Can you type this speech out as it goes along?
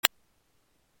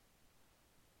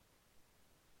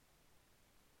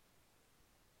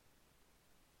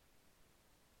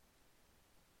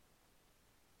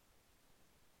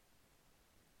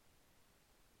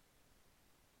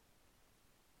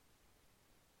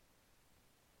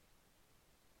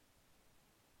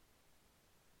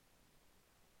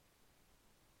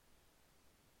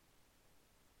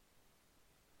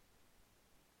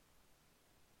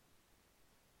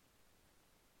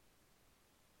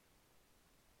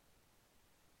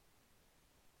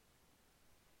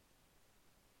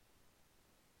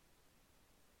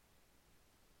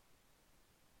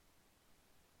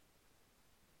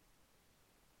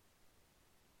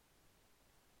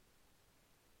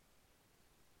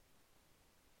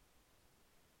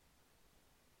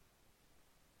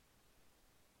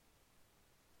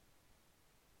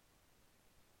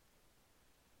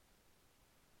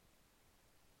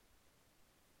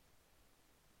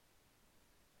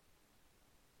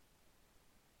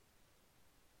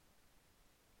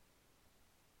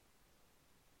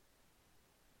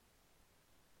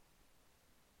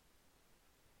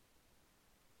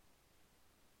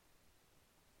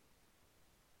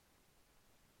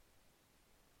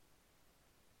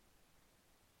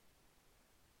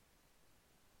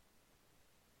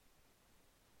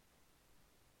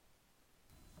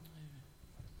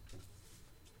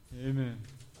Amen.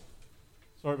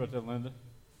 Sorry about that, Linda.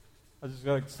 I just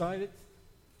got excited.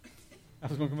 I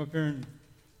was going to come up here and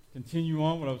continue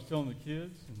on what I was telling the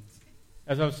kids. And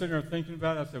as I was sitting there thinking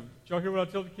about it, I said, did y'all hear what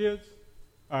I tell the kids?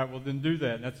 All right, well, then do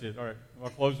that, and that's it. All right, I'll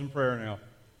close in prayer now.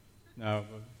 No,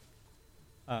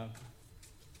 but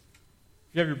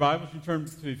if you have your Bibles, you turn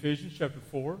to Ephesians chapter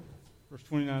 4, verse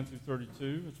 29 through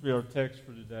 32. This will be our text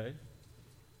for today.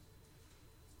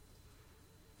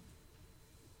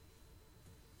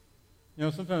 You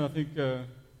know, sometimes I think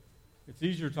it's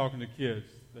easier talking to kids.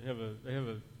 They have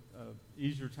a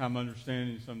easier time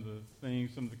understanding some of the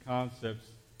things, some of the concepts.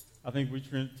 I think we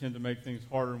tend to make things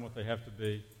harder than what they have to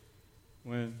be.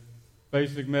 When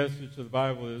basic message of the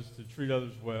Bible is to treat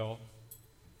others well,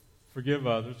 forgive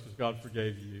others because God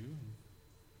forgave you,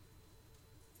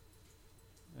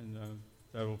 and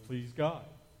that will please God.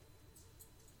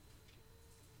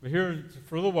 But here,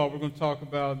 for a little while, we're going to talk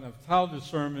about, and I've titled this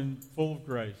sermon, Full of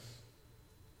Grace.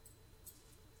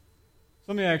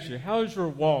 So let me ask you, how is your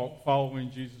walk following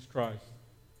Jesus Christ?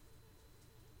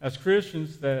 As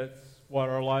Christians, that's what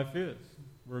our life is.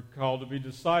 We're called to be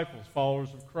disciples,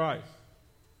 followers of Christ.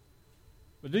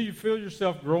 But do you feel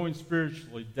yourself growing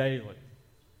spiritually daily?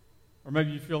 Or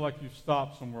maybe you feel like you've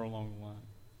stopped somewhere along the line.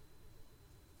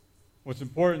 Well, it's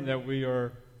important that we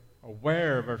are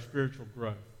aware of our spiritual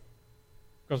growth.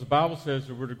 Because the Bible says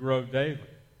that we're to grow daily.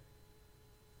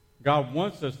 God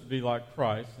wants us to be like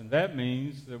Christ, and that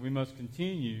means that we must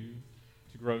continue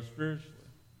to grow spiritually.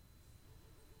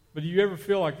 But do you ever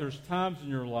feel like there's times in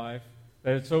your life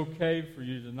that it's okay for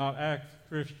you to not act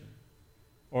Christian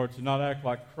or to not act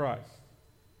like Christ?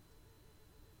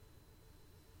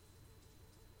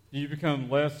 Do you become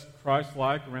less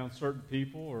Christ-like around certain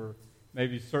people, or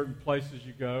maybe certain places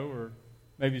you go, or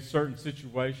maybe certain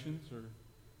situations, or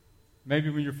maybe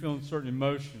when you're feeling certain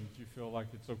emotions, you feel like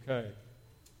it's okay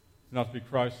not to be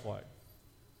Christ-like?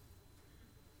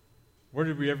 Where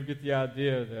did we ever get the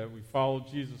idea that we follow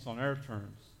Jesus on our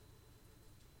terms?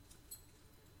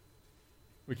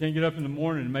 We can't get up in the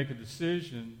morning and make a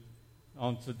decision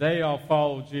on today I'll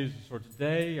follow Jesus, or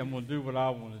today I'm going to do what I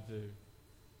want to do.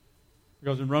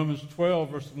 Because in Romans 12,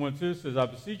 verses 1 and 2, it says, I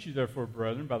beseech you therefore,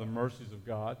 brethren, by the mercies of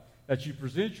God, that you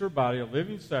present your body a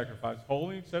living sacrifice,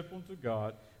 holy and acceptable to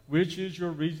God, which is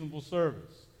your reasonable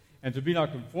service. And to be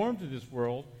not conformed to this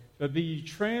world, but be ye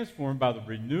transformed by the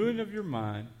renewing of your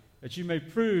mind, that you may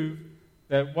prove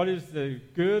that what is the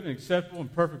good and acceptable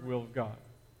and perfect will of God.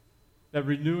 That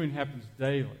renewing happens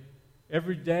daily.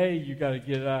 Every day you got to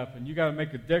get up and you got to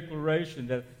make a declaration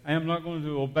that I am not going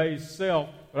to obey self,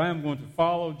 but I am going to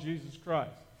follow Jesus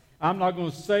Christ. I'm not going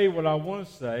to say what I want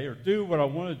to say or do what I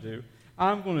want to do.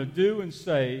 I'm going to do and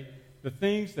say the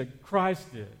things that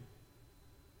Christ did.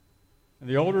 And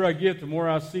the older I get, the more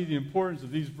I see the importance of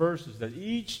these verses, that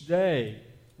each day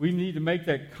we need to make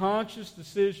that conscious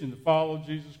decision to follow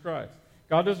Jesus Christ.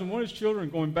 God doesn't want His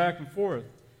children going back and forth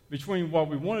between what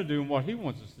we want to do and what He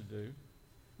wants us to do.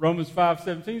 Romans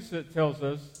 5:17 tells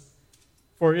us,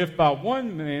 for if by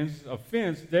one man's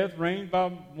offense death reigned by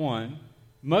one,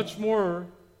 much more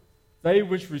they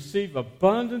which receive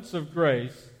abundance of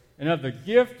grace and of the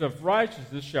gift of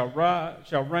righteousness shall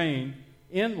reign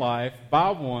in life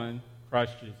by one,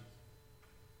 Christ Jesus.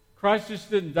 Christ just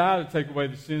didn't die to take away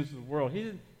the sins of the world.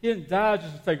 He didn't die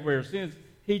just to take away our sins.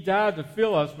 He died to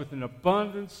fill us with an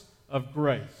abundance of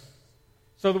grace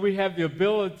so that we have the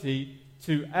ability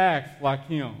to act like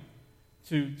Him,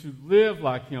 to live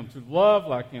like Him, to love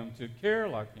like Him, to care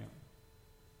like Him.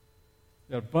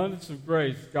 The abundance of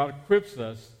grace, God equips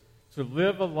us to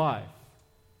live a life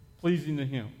pleasing to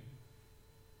Him.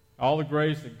 All the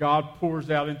grace that God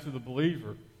pours out into the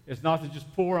believer is not to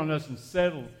just pour on us and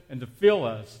settle and to fill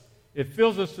us. It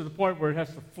fills us to the point where it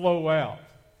has to flow out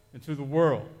into the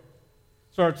world.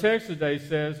 So our text today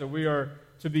says that we are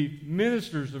to be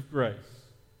ministers of grace.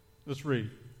 Let's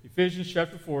read. Ephesians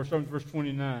chapter 4, starting with verse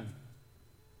 29.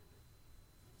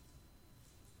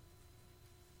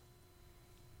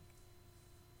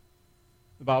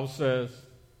 The Bible says,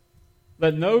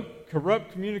 let no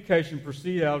corrupt communication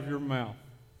proceed out of your mouth,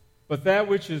 but that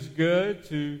which is good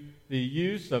to the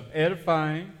use of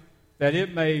edifying, that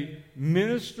it may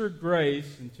minister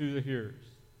grace unto the hearers.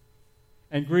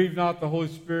 And grieve not the Holy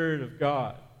Spirit of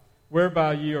God,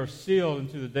 whereby ye are sealed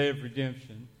unto the day of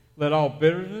redemption. Let all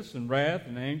bitterness and wrath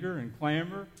and anger and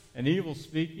clamor and evil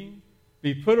speaking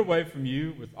be put away from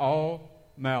you with all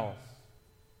malice.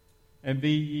 And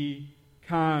be ye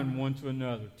kind one to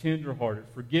another, tenderhearted,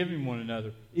 forgiving one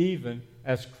another, even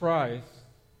as God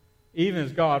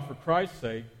for Christ's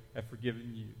sake hath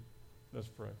forgiven you. Let's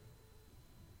pray.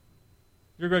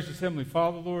 Dear gracious Heavenly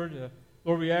Father, Lord,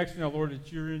 Lord, we ask now, Lord,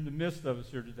 that you're in the midst of us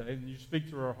here today, and you speak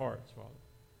to our hearts, Father.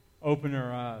 Open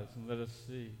our eyes and let us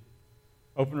see.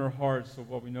 Open our hearts to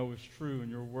what we know is true in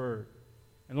your word.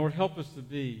 And Lord, help us to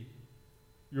be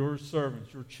your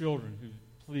servants, your children who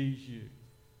please you.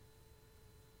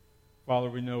 Father,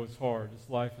 we know it's hard. This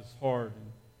life is hard,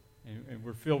 and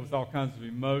we're filled with all kinds of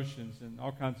emotions and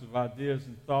all kinds of ideas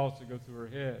and thoughts that go through our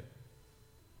head.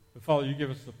 But Father, you give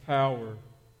us the power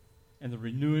and the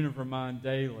renewing of our mind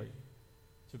daily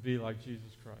to be like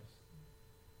Jesus Christ.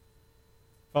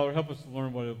 Father, help us to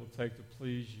learn what it will take to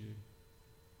please you.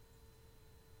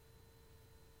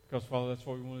 Because, Father, that's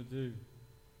what we want to do.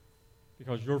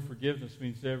 Because your forgiveness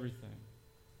means everything.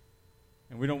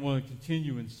 And we don't want to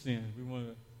continue in sin. We want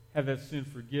to have that sin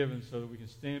forgiven so that we can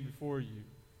stand before you,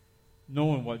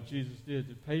 knowing what Jesus did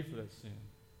to pay for that sin.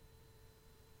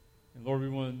 And Lord, we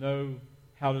want to know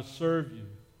how to serve you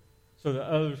so that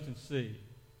others can see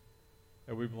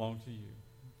that we belong to you.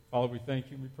 Father, we thank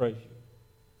you and we praise you.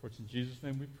 For it's in Jesus'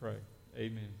 name we pray.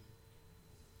 Amen.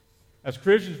 As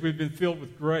Christians, we've been filled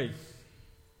with grace.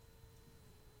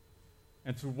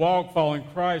 And to walk following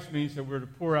Christ means that we're to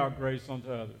pour out grace onto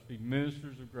others, be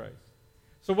ministers of grace.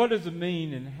 So what does it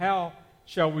mean, and how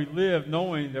shall we live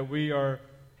knowing that we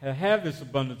have this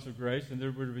abundance of grace and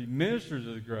that we're to be ministers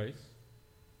of the grace?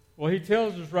 Well, he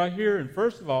tells us right here, and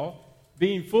first of all,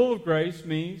 being full of grace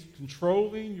means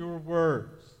controlling your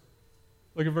words.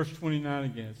 Look at verse 29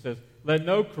 again. It says, let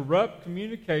no corrupt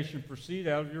communication proceed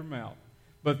out of your mouth,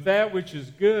 but that which is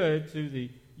good to the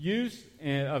use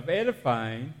of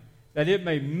edifying, that it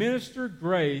may minister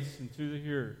grace unto the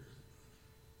hearers.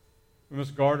 We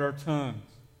must guard our tongues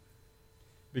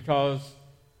because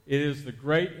it is the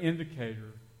great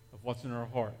indicator of what's in our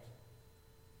heart.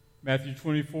 Matthew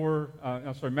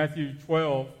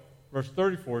 12, verse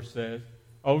 34 says,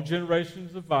 O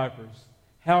generations of vipers,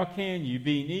 how can you,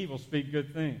 being evil, speak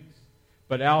good things?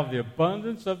 But out of the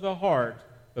abundance of the heart,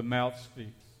 the mouth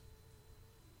speaks.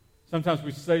 Sometimes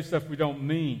we say stuff we don't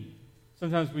mean.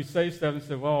 Sometimes we say stuff and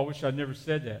say, well, I wish I'd never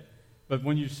said that. But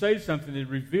when you say something, it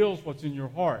reveals what's in your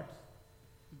heart,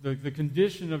 the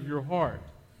condition of your heart.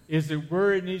 Is it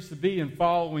where it needs to be in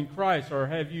following Christ? Or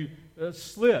have you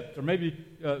slipped? Or maybe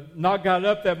not got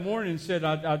up that morning and said,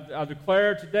 I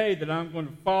declare today that I'm going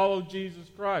to follow Jesus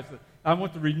Christ. I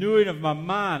want the renewing of my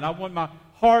mind. I want my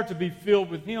heart to be filled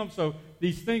with Him so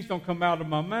these things don't come out of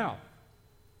my mouth.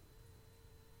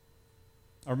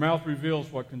 Our mouth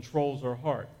reveals what controls our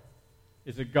heart.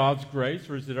 Is it God's grace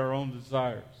or is it our own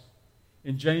desires?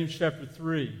 In James chapter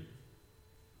 3,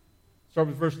 start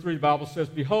with verse 3, the Bible says,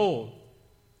 Behold,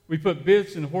 we put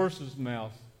bits in horses'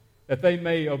 mouths that they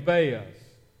may obey us,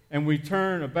 and we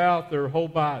turn about their whole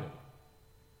body.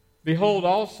 Behold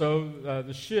also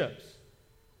the ships,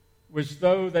 which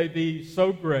though they be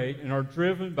so great and are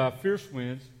driven by fierce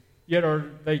winds, yet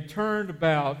are they turned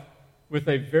about with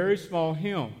a very small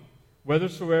helm,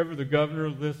 whithersoever the governor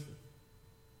listeth.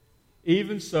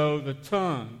 Even so, the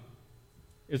tongue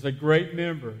is a great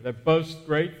member that boasts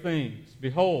great things.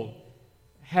 Behold,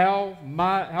 how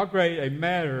great a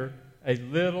matter a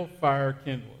little fire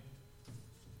kindleth.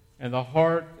 And the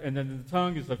heart, and then the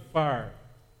tongue is a fire,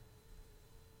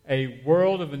 a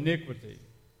world of iniquity.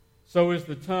 So is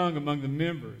the tongue among the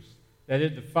members, that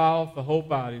it defileth the whole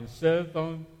body, and setteth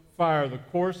on fire the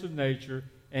course of nature,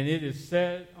 and it is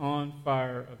set on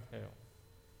fire of hell.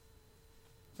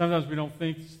 Sometimes we don't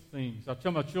think things. I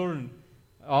tell my children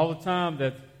all the time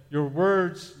that your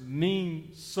words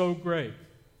mean so great.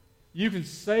 You can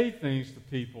say things to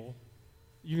people.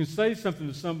 You can say something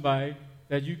to somebody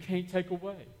that you can't take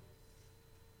away.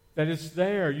 That it's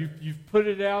there. You've put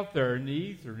it out there in the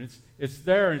ether. And it's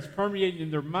there and it's permeating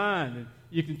in their mind. And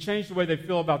you can change the way they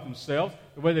feel about themselves,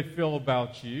 the way they feel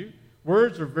about you.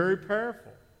 Words are very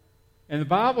powerful. And the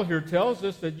Bible here tells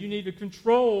us that you need to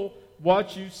control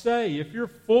what you say. If you're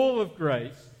full of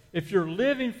grace, if you're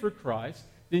living for Christ,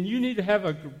 then you need to have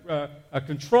a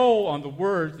control on the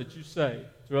words that you say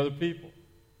to other people.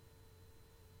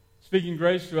 Speaking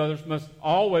grace to others must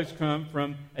always come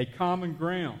from a common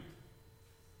ground.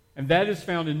 And that is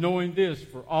found in knowing this,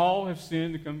 for all have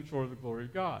sinned and come short of the glory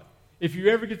of God. If you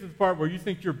ever get to the part where you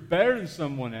think you're better than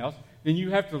someone else, then you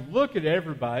have to look at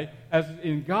everybody as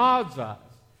in God's eyes.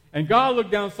 And God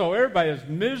looked down and saw everybody as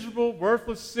miserable,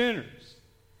 worthless sinners.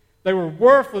 They were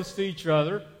worthless to each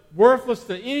other, worthless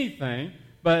to anything,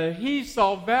 but He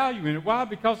saw value in it. Why?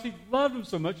 Because He loved them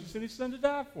so much, He sent His Son to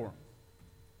die for them.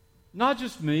 Not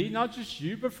just me, not just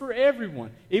you, but for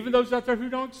everyone. Even those out there who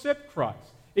don't accept Christ.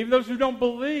 Even those who don't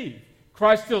believe.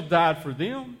 Christ still died for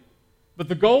them. But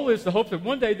the goal is to hope that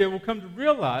one day they will come to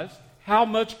realize how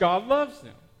much God loves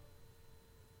them.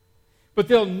 But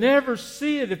they'll never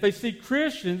see it if they see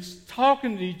Christians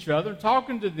talking to each other,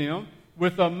 talking to them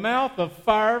with a mouth of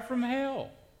fire from hell.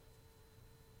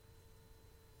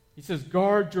 He says,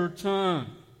 guard your tongue.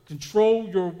 Control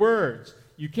your words.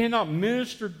 You cannot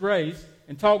minister grace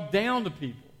and talk down to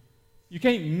people. You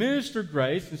can't minister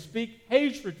grace and speak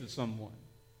hatred to someone.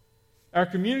 Our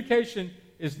communication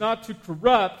is not to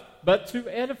corrupt, but to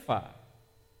edify.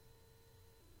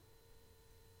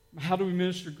 How do we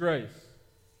minister grace?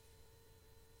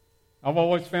 I've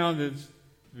always found that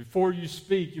before you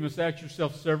speak, you must ask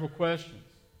yourself several questions.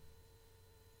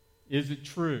 Is it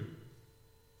true?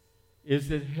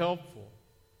 Is it helpful?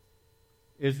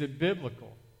 Is it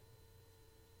biblical?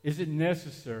 Is it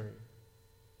necessary?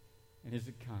 And is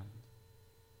it kind?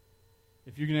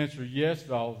 If you can answer yes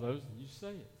to all of those, then you say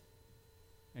it.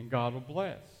 And God will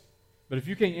bless. But if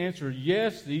you can't answer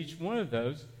yes to each one of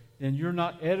those, then you're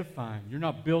not edifying. You're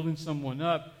not building someone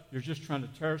up. You're just trying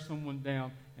to tear someone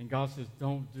down. And God says,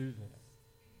 don't do that.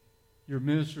 You're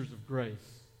ministers of grace,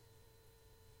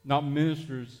 not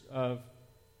ministers of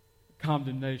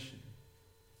condemnation.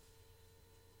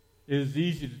 It is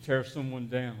easy to tear someone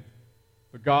down.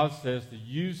 But God says to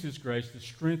use His grace to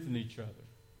strengthen each other.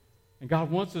 And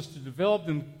God wants us to develop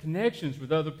them connections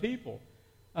with other people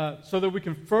so that we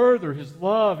can further His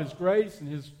love, His grace, and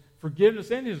His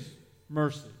forgiveness and His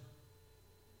mercy.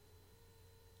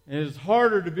 And it is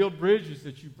harder to build bridges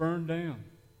that you burn down.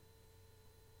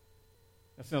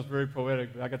 That sounds very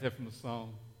poetic, but I got that from the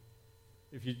song.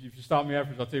 If you stop me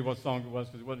afterwards, I'll tell you what song it was,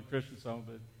 because it wasn't a Christian song.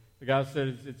 But the guy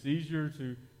said it's easier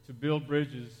to build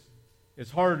bridges.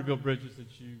 It's harder to build bridges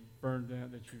that you burn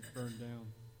down.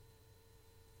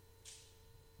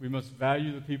 We must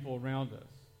value the people around us,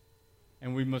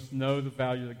 and we must know the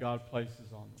value that God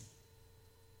places on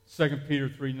them. 2 Peter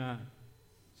 3:9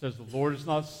 says, "The Lord is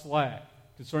not slack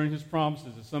concerning His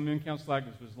promises, as some men count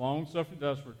slackness, but is long-suffering to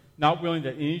us, for not willing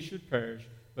that any should perish,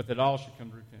 but that all should come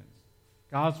to repentance."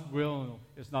 God's will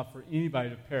is not for anybody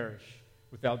to perish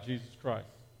without Jesus Christ.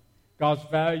 God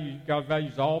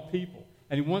values all people,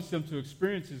 and He wants them to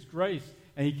experience His grace,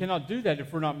 and He cannot do that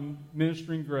if we're not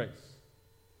ministering grace.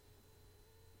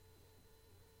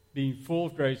 Being full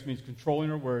of grace means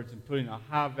controlling our words and putting a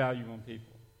high value on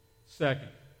people. Second,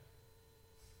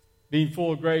 being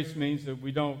full of grace means that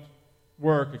we don't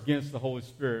work against the Holy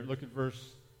Spirit. Look at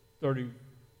verse 30.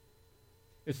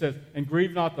 It says, "And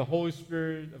grieve not the Holy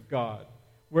Spirit of God,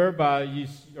 whereby ye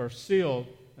are sealed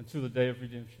until the day of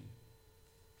redemption."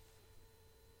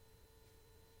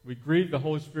 We grieve the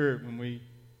Holy Spirit when we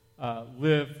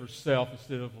live for self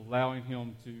instead of allowing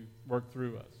Him to work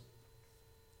through us.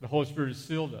 The Holy Spirit has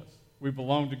sealed us. We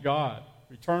belong to God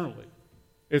eternally.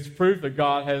 It's proof that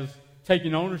God has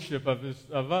taken ownership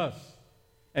of us.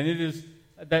 And it is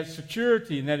that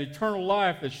security and that eternal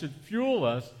life that should fuel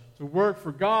us to work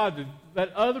for God, to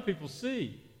let other people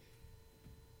see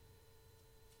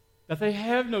that they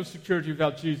have no security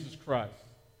without Jesus Christ.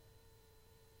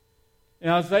 In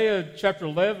Isaiah chapter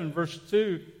 11, verse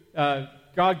 2,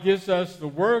 God gives us the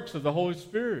works of the Holy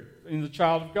Spirit in the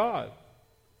child of God.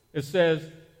 It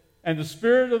says, "And the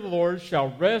Spirit of the Lord shall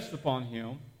rest upon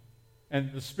Him,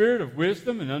 and the Spirit of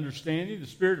wisdom and understanding, the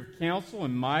Spirit of counsel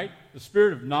and might, the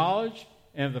Spirit of knowledge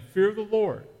and of the fear of the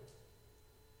Lord."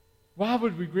 Why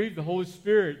would we grieve the Holy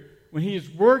Spirit when He is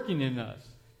working in us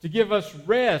to give us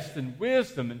rest and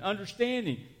wisdom and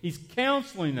understanding? He's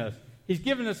counseling us. He's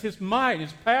given us His might,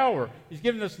 His power. He's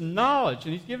given us knowledge,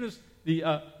 and He's given us the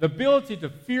ability to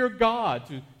fear God,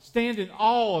 to stand in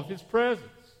awe of His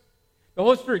presence. The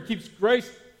Holy Spirit keeps grace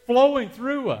flowing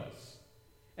through us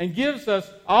and gives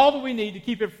us all that we need to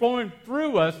keep it flowing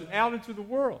through us and out into the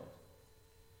world.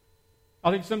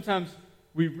 I think sometimes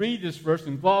we read this verse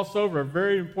and gloss over a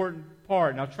very important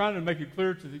part, and I'm trying to make it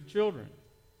clear to the children.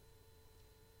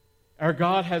 Our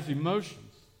God has emotions.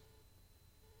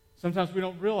 Sometimes we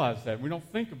don't realize that. We don't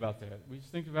think about that. We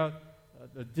just think about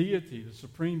the deity, the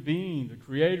supreme being, the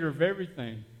creator of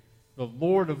everything, the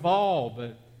Lord of all,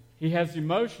 but He has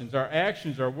emotions. Our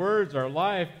actions, our words, our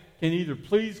life can either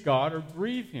please God or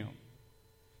grieve Him.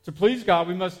 To please God,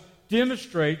 we must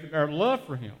demonstrate our love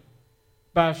for Him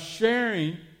by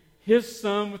sharing His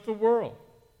Son with the world.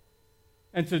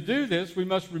 And to do this, we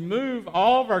must remove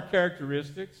all of our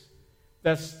characteristics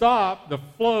that stop the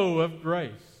flow of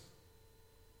grace.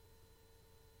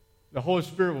 The Holy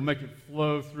Spirit will make it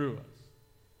flow through us.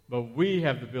 But we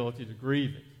have the ability to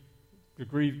grieve it, to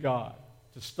grieve God,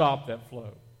 to stop that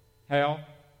flow. How?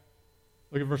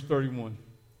 Look at verse 31.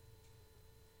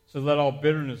 "So let all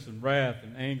bitterness and wrath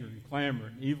and anger and clamor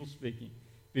and evil speaking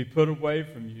be put away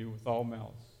from you with all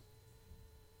malice."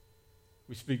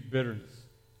 We speak bitterness,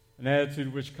 an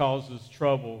attitude which causes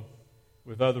trouble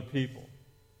with other people.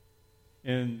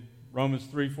 In Romans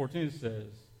 3:14 it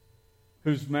says,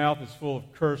 whose mouth is full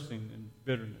of cursing and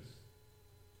bitterness.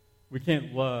 We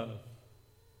can't love.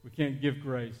 We can't give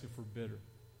grace if we're bitter.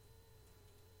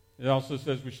 It also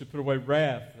says we should put away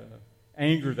wrath,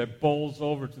 anger that bowls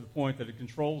over to the point that it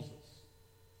controls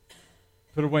us.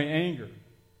 Put away anger.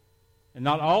 And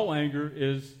not all anger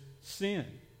is sin.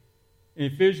 In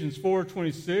Ephesians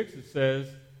 4:26 it says,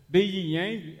 be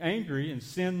ye angry and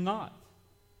sin not.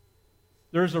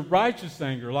 There's a righteous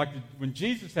anger like when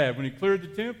Jesus had when he cleared the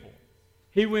temple.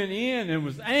 He went in and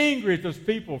was angry at those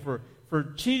people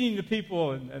for cheating the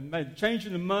people and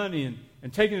changing the money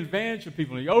and taking advantage of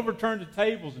people. And he overturned the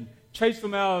tables and chased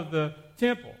them out of the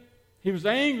temple. He was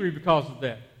angry because of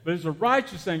that. But it was a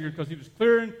righteous anger because he was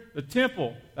clearing the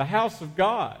temple, the house of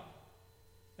God.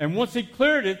 And once he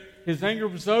cleared it, his anger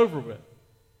was over with.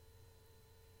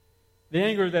 The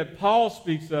anger that Paul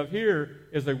speaks of here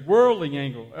is a worldly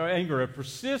anger, a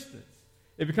persistence.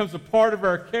 It becomes a part of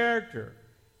our character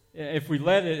if we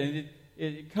let it, and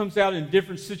it comes out in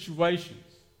different situations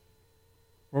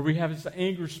where we have this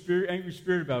angry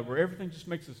spirit about it, where everything just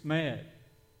makes us mad.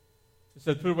 It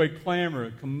says, put away clamor,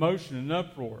 commotion, and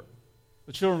uproar.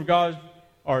 The children of God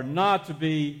are not to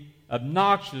be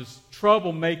obnoxious,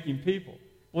 trouble-making people.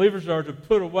 Believers are to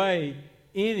put away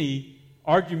any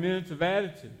argumentative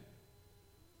attitude.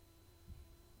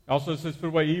 Also, it says, put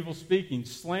away evil speaking,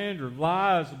 slander,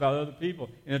 lies about other people,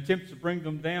 in attempts to bring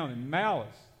them down, and malice.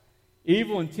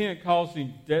 Evil intent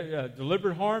causing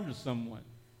deliberate harm to someone.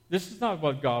 This is not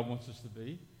what God wants us to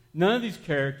be. None of these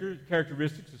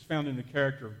characteristics is found in the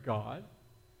character of God.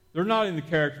 They're not in the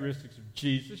characteristics of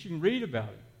Jesus. You can read about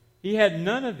it. He had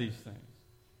none of these things.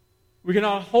 We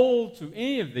cannot hold to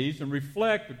any of these and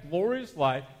reflect the glorious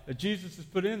light that Jesus has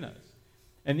put in us.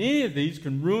 And any of these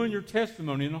can ruin your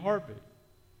testimony in a heartbeat.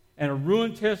 And a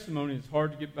ruined testimony is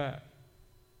hard to get back.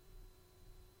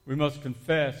 We must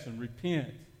confess and repent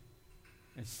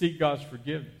and seek God's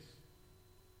forgiveness.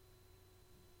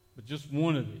 But just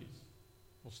one of these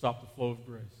will stop the flow of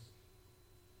grace.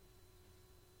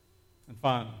 And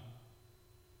finally,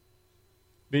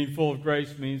 being full of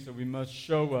grace means that we must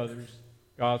show others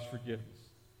God's forgiveness.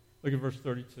 Look at verse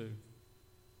 32.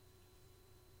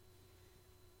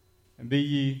 And be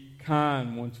ye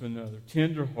kind one to another,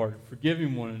 tenderhearted,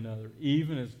 forgiving one another,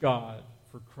 even as God,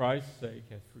 for Christ's sake,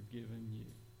 hath forgiven you.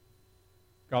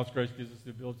 God's grace gives us the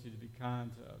ability to be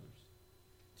kind to others,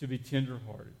 to be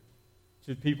tenderhearted,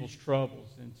 to people's troubles,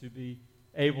 and to be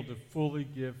able to fully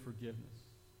give forgiveness.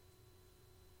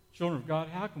 Children of God,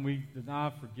 how can we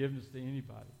deny forgiveness to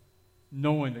anybody,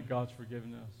 knowing that God's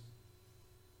forgiven us?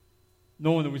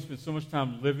 Knowing that we spent so much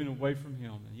time living away from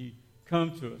Him, and He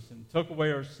come to us and took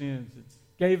away our sins and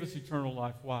gave us eternal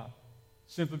life. Why?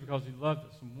 Simply because He loved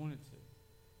us and wanted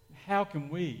to. How can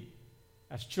we,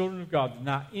 as children of God,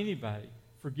 deny anybody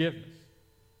forgiveness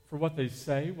for what they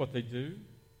say, what they do?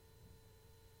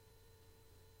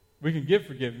 We can give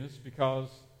forgiveness because,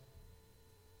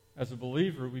 as a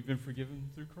believer, we've been forgiven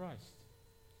through Christ.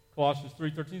 Colossians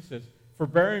 3:13 says,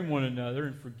 forbearing one another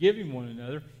and forgiving one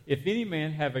another, if any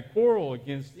man have a quarrel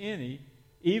against any,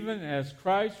 even as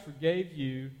Christ forgave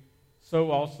you, so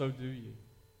also do you.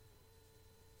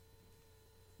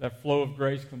 That flow of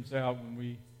grace comes out when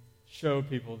we show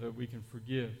people that we can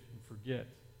forgive and forget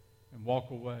and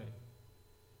walk away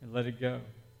and let it go.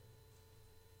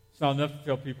 It's not enough to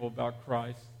tell people about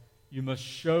Christ. You must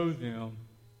show them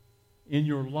in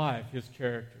your life His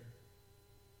character.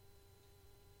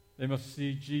 They must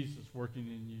see Jesus working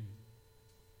in you.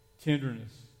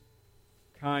 Tenderness,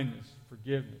 kindness,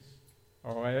 forgiveness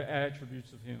are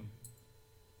attributes of Him.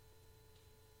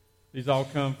 These all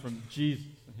come from Jesus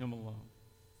and Him alone.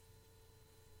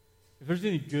 If there's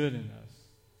any good in us,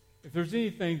 if there's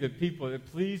anything that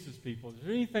pleases people, if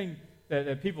there's anything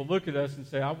that people look at us and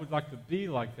say, I would like to be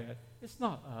like that, it's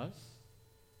not us.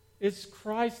 It's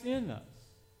Christ in us.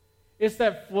 It's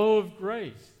that flow of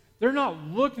grace. They're not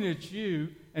looking at you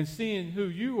and seeing who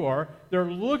you are. They're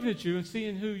looking at you and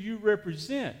seeing who you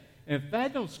represent. And if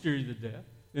that don't scare you to death,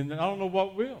 then I don't know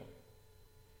what will.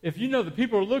 If you know that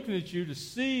people are looking at you to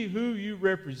see who you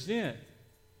represent,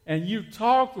 and you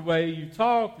talk the way you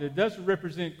talk that doesn't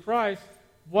represent Christ,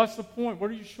 what's the point? What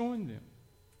are you showing them?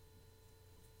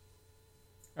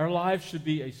 Our lives should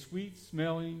be a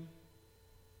sweet-smelling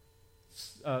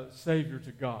Savior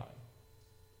to God.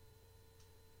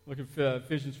 Look at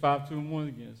Ephesians 5:2-1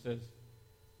 again. It says,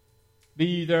 be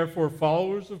ye therefore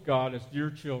followers of God as dear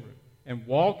children, and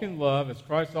walk in love as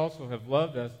Christ also hath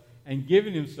loved us, and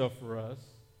given Himself for us,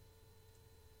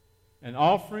 an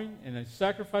offering and a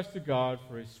sacrifice to God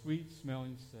for a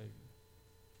sweet-smelling Savior.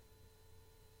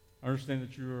 I understand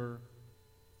that you are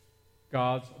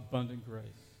God's abundant grace.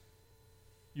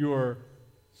 You are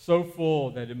so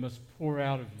full that it must pour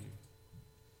out of you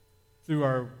through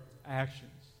our actions,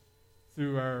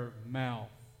 through our mouth,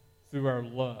 through our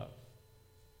love.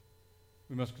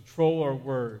 We must control our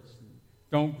words.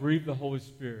 Don't grieve the Holy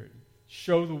Spirit.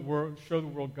 Show the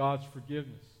world God's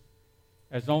forgiveness,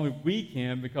 as only we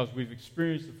can, because we've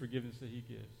experienced the forgiveness that He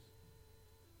gives.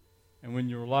 And when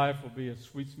your life will be a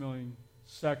sweet-smelling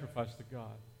sacrifice to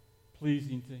God,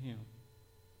 pleasing to Him.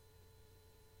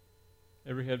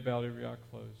 Every head bowed, every eye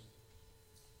closed.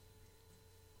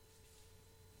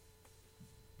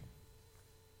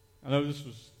 I know this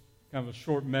was kind of a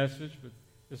short message, but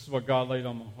this is what God laid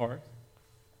on my heart.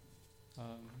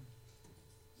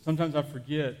 Sometimes I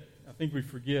think we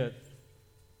forget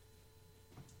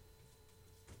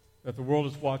that the world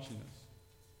is watching us.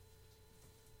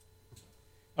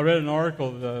 I read an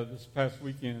article this past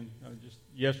weekend, just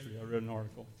yesterday I read an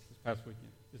article this past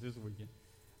weekend. This is the weekend.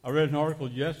 I read an article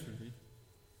yesterday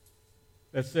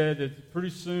that said that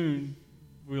pretty soon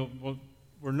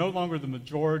we're no longer the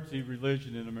majority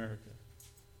religion in America.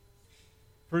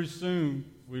 Pretty soon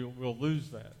we'll lose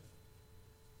that.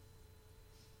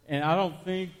 And I don't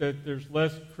think that there's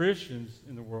less Christians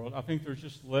in the world. I think there's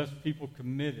just less people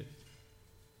committed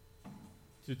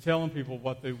to telling people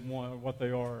what they want, what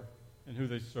they are, and who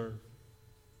they serve.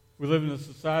 We live in a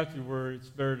society where it's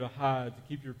better to hide, to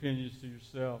keep your opinions to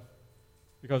yourself.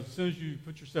 Because as soon as you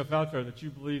put yourself out there that you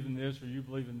believe in this or you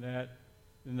believe in that,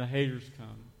 then the haters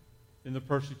come. Then the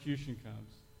persecution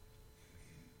comes.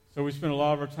 So we spend a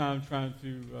lot of our time trying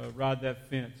to ride that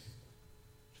fence,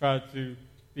 try to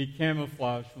be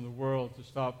camouflaged from the world, to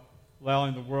stop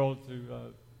allowing the world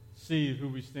to see who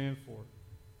we stand for.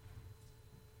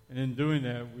 And in doing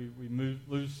that, we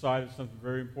lose sight of something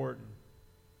very important,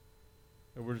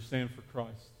 that we're to stand for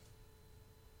Christ.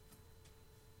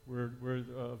 We're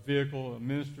a vehicle of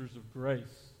ministers of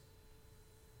grace.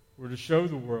 We're to show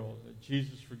the world that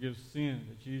Jesus forgives sin,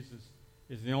 that Jesus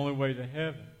is the only way to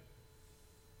heaven.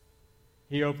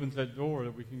 He opens that door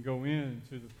that we can go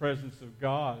into the presence of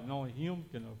God, and only Him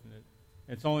can open it.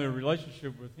 And it's only a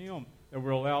relationship with Him that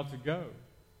we're allowed to go.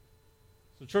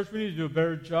 So, church, we need to do a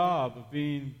better job of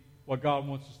being what God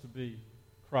wants us to be,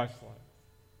 Christ-like.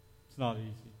 It's not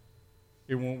easy.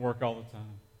 It won't work all the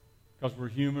time. Because we're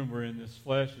human, we're in this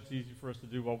flesh. It's easy for us to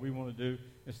do what we want to do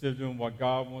instead of doing what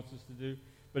God wants us to do.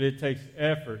 But it takes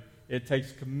effort. It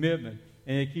takes commitment.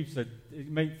 And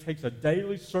it takes a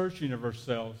daily searching of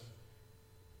ourselves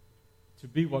to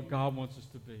be what God wants us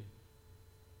to be.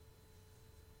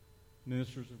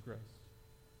 Ministers of grace.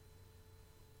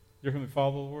 Dear Heavenly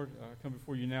Father, Lord, I come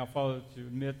before you now, Father, to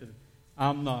admit that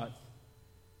I'm not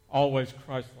always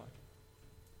Christ-like.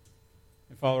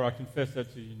 And Father, I confess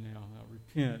that to you now. I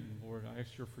repent, and Lord, I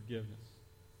ask your forgiveness.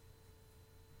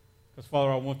 Because,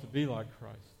 Father, I want to be like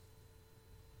Christ.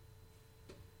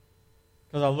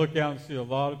 Because I look out and see a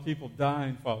lot of people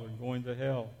dying, Father, and going to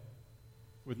hell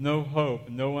with no hope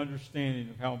and no understanding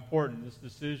of how important this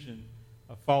decision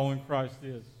of following Christ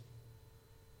is.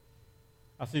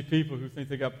 I see people who think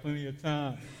they got plenty of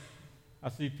time. I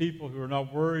see people who are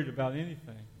not worried about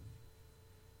anything.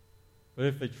 But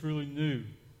if they truly knew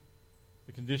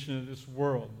the condition of this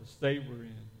world, the state we're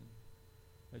in,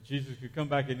 that Jesus could come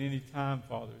back at any time,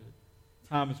 Father, that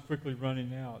time is quickly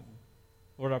running out. And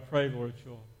Lord, I pray, Lord, that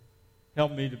you'll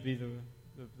help me to be the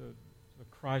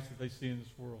Christ that they see in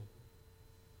this world.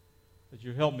 That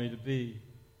you help me to be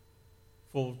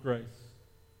full of grace,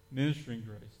 ministering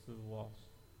grace to the lost.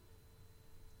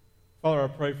 Father, I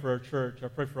pray for our church. I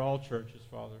pray for all churches,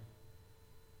 Father,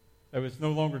 that it's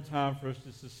no longer time for us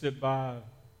just to sit by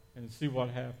and see what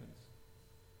happens.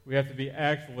 We have to be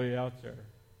actively out there,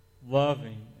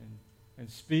 loving and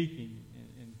speaking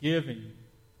and giving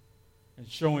and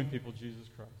showing people Jesus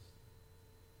Christ.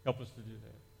 Help us to do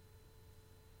that.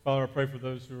 Father, I pray for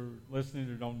those who are listening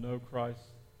who don't know Christ.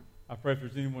 I pray if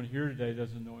there's anyone here today who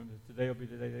doesn't know Him, that today will be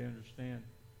the day they understand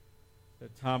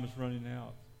that time is running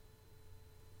out.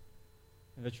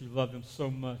 And that you love them so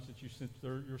much that you sent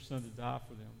your Son to die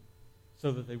for them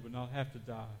so that they would not have to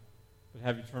die, but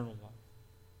have eternal life.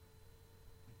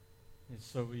 It's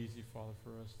so easy, Father,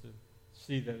 for us to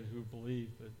see that who believe.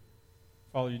 But,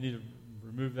 Father, you need to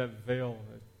remove that veil,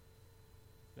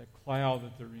 that cloud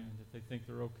that they're in, that they think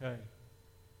they're okay.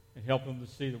 And help them to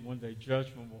see that one day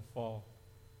judgment will fall.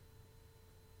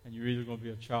 And you're either going to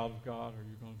be a child of God or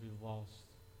you're going to be lost.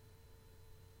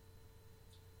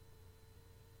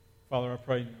 Father, I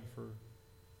pray now for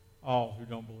all who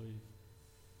don't believe.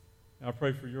 And I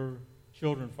pray for your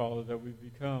children, Father, that we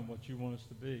become what you want us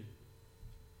to be.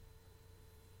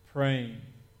 Praying,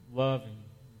 loving,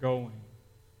 going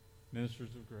ministers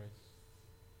of grace.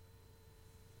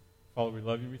 Father, we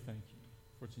love you. We thank you.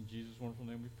 For it's in Jesus' wonderful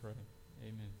name we pray.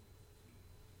 Amen.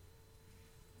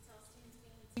 Let's all stand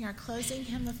together and sing our closing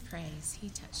hymn of praise, He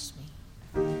Touched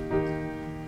Me.